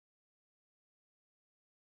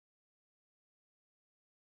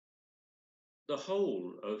The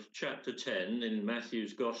whole of chapter 10 in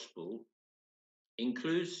Matthew's Gospel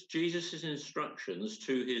includes Jesus' instructions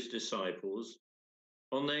to his disciples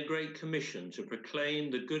on their great commission to proclaim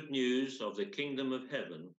the good news of the kingdom of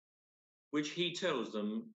heaven, which he tells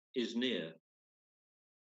them is near.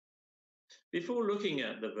 Before looking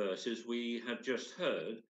at the verses we have just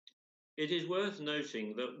heard, it is worth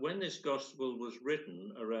noting that when this Gospel was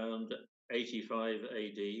written around 85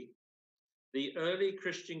 AD, the early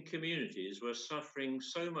Christian communities were suffering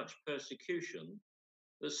so much persecution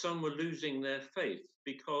that some were losing their faith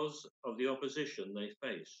because of the opposition they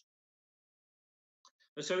faced.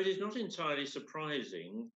 And so it is not entirely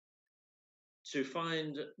surprising to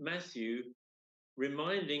find Matthew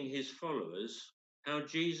reminding his followers how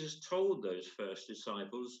Jesus told those first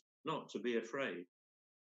disciples not to be afraid.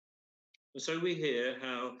 And so we hear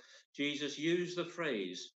how Jesus used the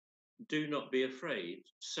phrase, "do not be afraid,"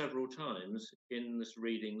 several times in this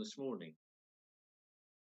reading this morning.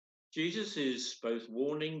 Jesus is both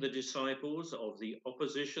warning the disciples of the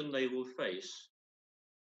opposition they will face,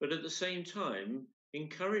 but at the same time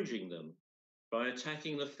encouraging them by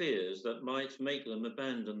attacking the fears that might make them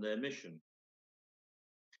abandon their mission.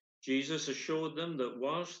 Jesus assured them that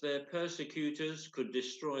whilst their persecutors could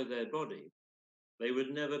destroy their body, they would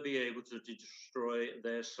never be able to destroy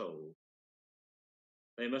their soul.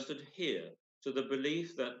 They must adhere to the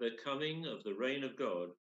belief that the coming of the reign of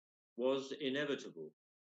God was inevitable,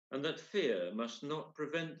 and that fear must not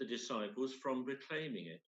prevent the disciples from proclaiming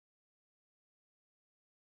it.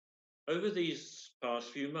 Over these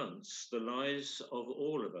past few months, the lives of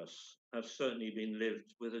all of us have certainly been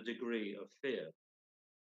lived with a degree of fear.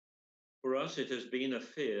 For us, it has been a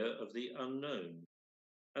fear of the unknown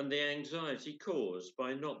and the anxiety caused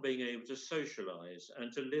by not being able to socialize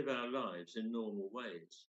and to live our lives in normal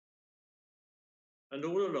ways. And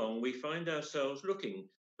all along, we find ourselves looking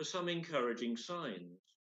for some encouraging signs,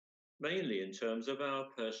 mainly in terms of our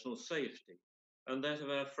personal safety and that of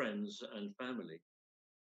our friends and family.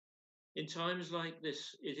 In times like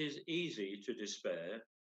this, it is easy to despair,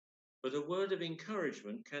 but a word of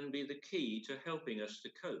encouragement can be the key to helping us to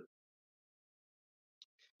cope.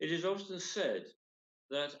 It is often said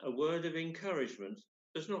that a word of encouragement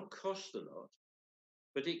does not cost a lot,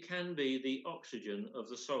 but it can be the oxygen of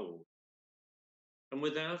the soul. And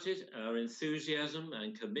without it, our enthusiasm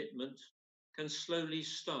and commitment can slowly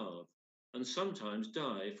starve and sometimes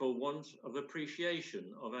die for want of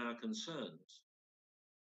appreciation of our concerns.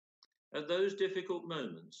 At those difficult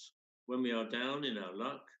moments, when we are down in our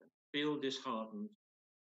luck, feel disheartened,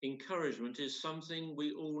 encouragement is something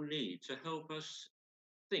we all need to help us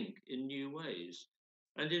think in new ways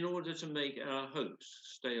and in order to make our hopes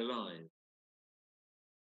stay alive.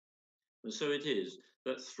 And so it is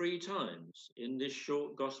that 3 times in this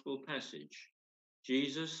short gospel passage,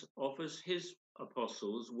 Jesus offers his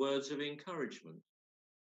apostles words of encouragement,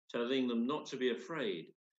 telling them not to be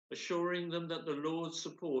afraid, assuring them that the Lord's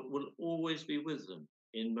support will always be with them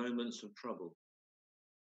in moments of trouble.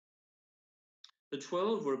 The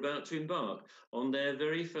 12 were about to embark on their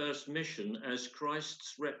very first mission as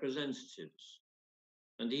Christ's representatives,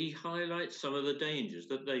 and he highlights some of the dangers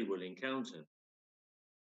that they will encounter.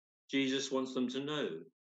 Jesus wants them to know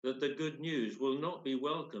that the good news will not be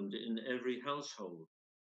welcomed in every household,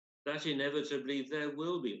 that inevitably there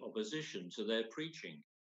will be opposition to their preaching,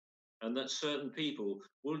 and that certain people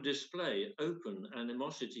will display open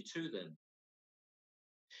animosity to them.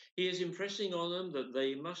 He is impressing on them that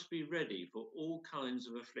they must be ready for all kinds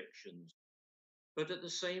of afflictions, but at the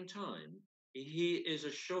same time, he is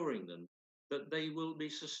assuring them that they will be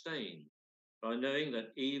sustained by knowing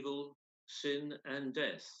that evil, sin, and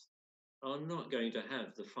death are not going to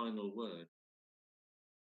have the final word.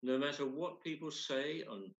 No matter what people say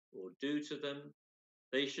or do to them,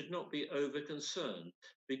 they should not be over concerned,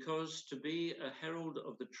 because to be a herald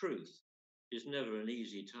of the truth is never an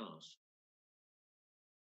easy task.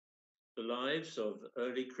 The lives of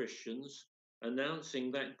early Christians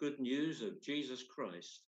announcing that good news of Jesus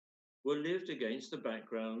Christ were lived against the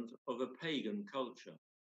background of a pagan culture.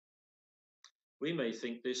 We may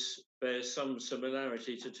think this bears some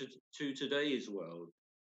similarity to today's world,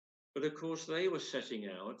 but of course they were setting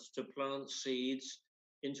out to plant seeds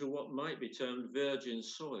into what might be termed virgin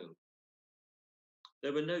soil.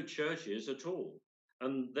 There were no churches at all,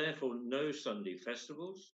 and therefore no Sunday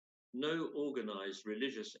festivals, no organized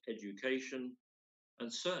religious education,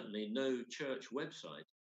 and certainly no church website.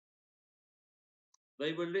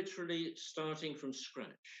 They were literally starting from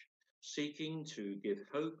scratch, seeking to give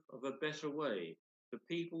hope of a better way for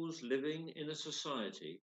peoples living in a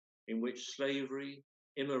society in which slavery,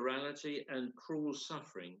 immorality, and cruel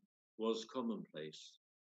suffering was commonplace.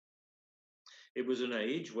 It was an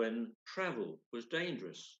age when travel was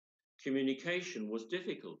dangerous, communication was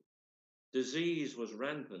difficult, disease was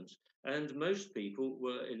rampant, and most people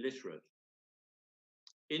were illiterate.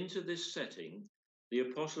 Into this setting, the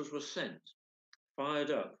apostles were sent, fired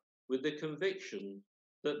up with the conviction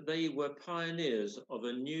that they were pioneers of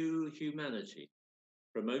a new humanity,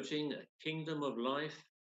 promoting a kingdom of life,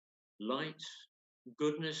 light,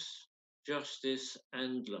 goodness, justice,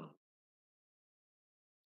 and love.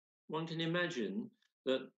 One can imagine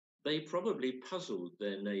that they probably puzzled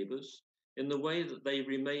their neighbours in the way that they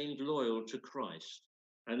remained loyal to Christ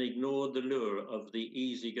and ignored the lure of the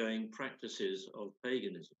easygoing practices of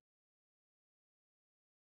paganism.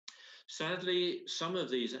 Sadly, some of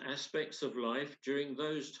these aspects of life during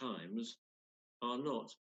those times are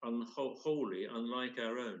not wholly unlike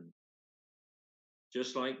our own.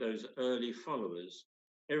 Just like those early followers,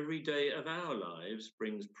 every day of our lives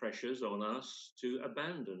brings pressures on us to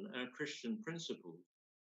abandon our Christian principles.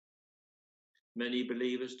 Many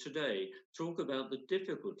believers today talk about the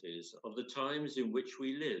difficulties of the times in which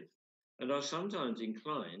we live and are sometimes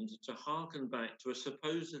inclined to hearken back to a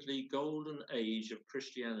supposedly golden age of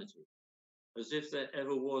Christianity, as if there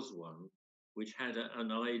ever was one which had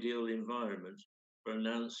an ideal environment for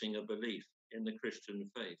announcing a belief in the Christian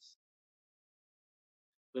faith.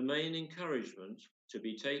 The main encouragement to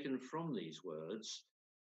be taken from these words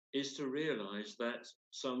is to realize that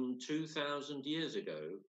some 2,000 years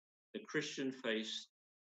ago, the Christian faith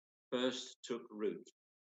first took root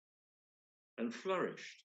and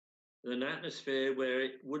flourished in an atmosphere where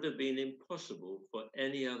it would have been impossible for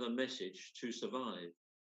any other message to survive.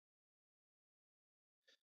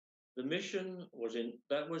 The mission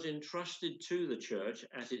that was entrusted to the church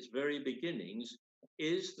at its very beginnings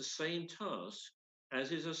is the same task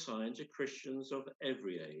as is assigned to Christians of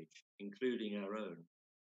every age, including our own.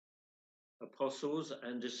 Apostles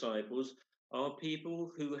and disciples are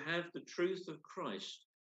people who have the truth of Christ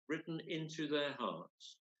written into their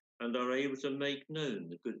hearts and are able to make known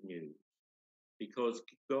the good news because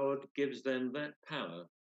God gives them that power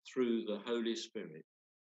through the Holy Spirit.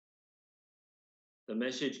 The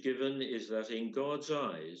message given is that in God's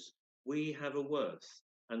eyes, we have a worth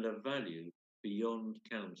and a value beyond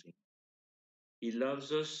counting. He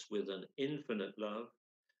loves us with an infinite love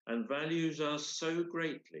and values us so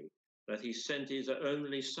greatly that he sent his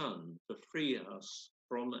only Son to free us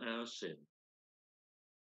from our sin.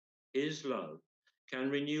 His love can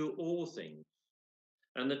renew all things,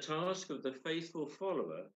 and the task of the faithful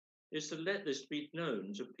follower is to let this be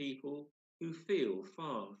known to people who feel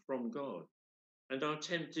far from God and are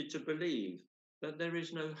tempted to believe that there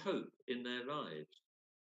is no hope in their lives.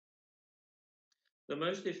 The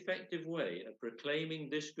most effective way of proclaiming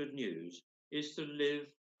this good news is to live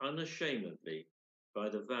unashamedly by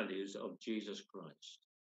the values of Jesus Christ.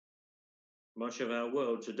 Much of our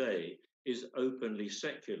world today is openly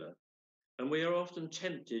secular, and we are often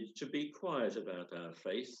tempted to be quiet about our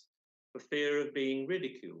faith for fear of being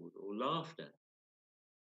ridiculed or laughed at.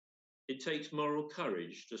 It takes moral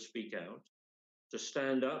courage to speak out, to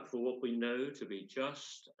stand up for what we know to be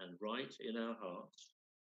just and right in our hearts,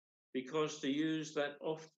 because to use that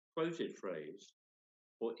oft-quoted phrase,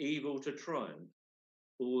 for evil to triumph,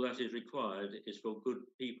 all that is required is for good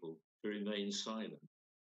people to remain silent.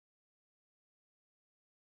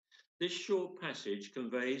 This short passage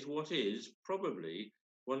conveys what is probably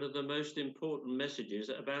one of the most important messages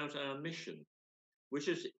about our mission, which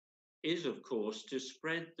is of course to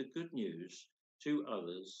spread the good news to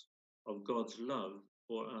others of God's love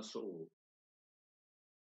for us all.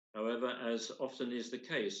 However, as often is the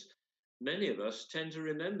case, many of us tend to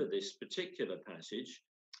remember this particular passage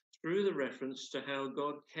through the reference to how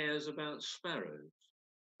God cares about sparrows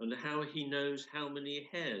and how he knows how many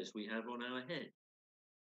hairs we have on our head.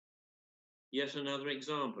 Yet another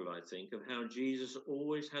example, I think, of how Jesus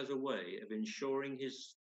always has a way of ensuring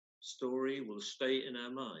his story will stay in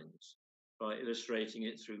our minds by illustrating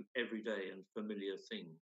it through everyday and familiar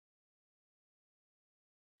things.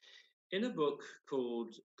 In a book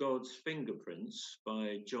called God's Fingerprints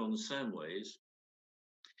by John Samways,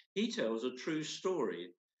 he tells a true story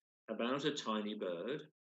about a tiny bird,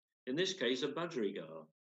 in this case a budgerigar.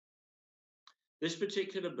 This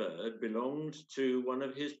particular bird belonged to one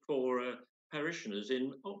of his poorer parishioners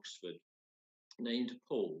in Oxford, named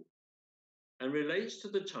Paul, and relates to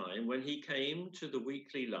the time when he came to the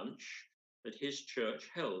weekly lunch that his church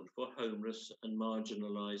held for homeless and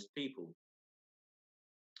marginalised people.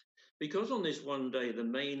 Because on this one day the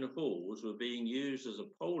main halls were being used as a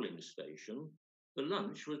polling station, the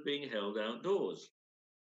lunch was being held outdoors.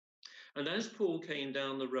 And as Paul came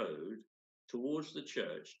down the road towards the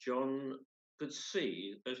church, John could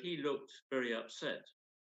see that he looked very upset.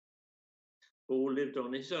 Paul lived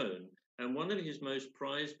on his own, and one of his most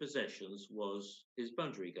prized possessions was his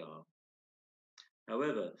budgerigar.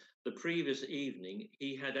 However, the previous evening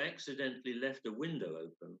he had accidentally left a window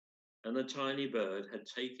open, and the tiny bird had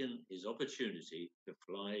taken his opportunity to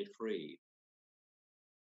fly free.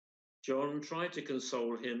 John tried to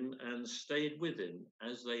console him and stayed with him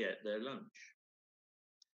as they ate their lunch.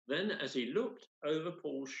 Then, as he looked over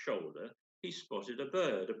Paul's shoulder, he spotted a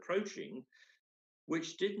bird approaching,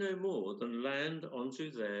 which did no more than land onto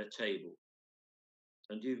their table.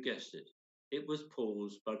 And you've guessed it, it was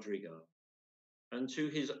Paul's budgerigar. And to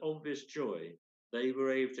his obvious joy, they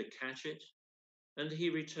were able to catch it, and he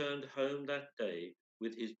returned home that day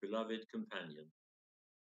with his beloved companion.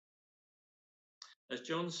 As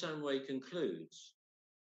John Samway concludes,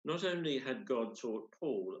 not only had God taught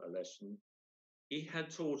Paul a lesson, he had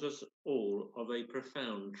taught us all of a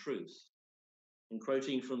profound truth. And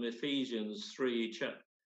quoting from Ephesians 3,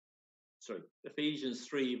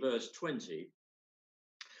 verse 20,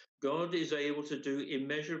 God is able to do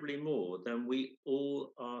immeasurably more than we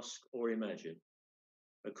all ask or imagine,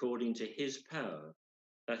 according to his power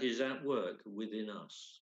that is at work within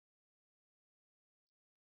us.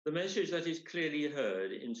 The message that is clearly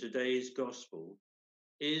heard in today's gospel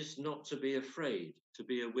is not to be afraid to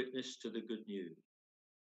be a witness to the good news.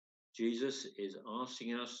 Jesus is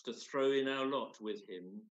asking us to throw in our lot with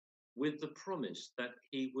him, with the promise that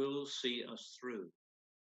he will see us through.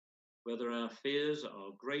 Whether our fears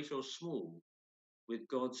are great or small, with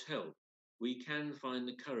God's help, we can find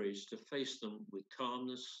the courage to face them with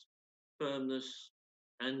calmness, firmness,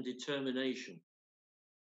 and determination.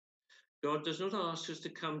 God does not ask us to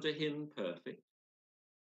come to him perfect.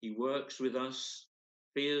 He works with us,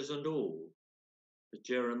 fears and all, as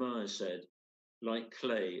Jeremiah said, like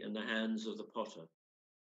clay in the hands of the potter.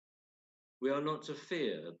 We are not to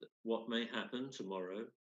fear what may happen tomorrow,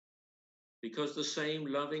 because the same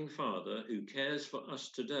loving Father who cares for us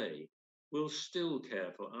today will still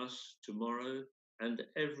care for us tomorrow and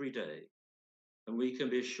every day, and we can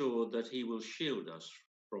be assured that he will shield us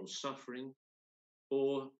from suffering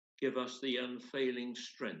or give us the unfailing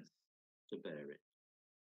strength to bear it.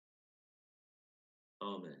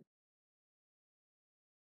 Amen.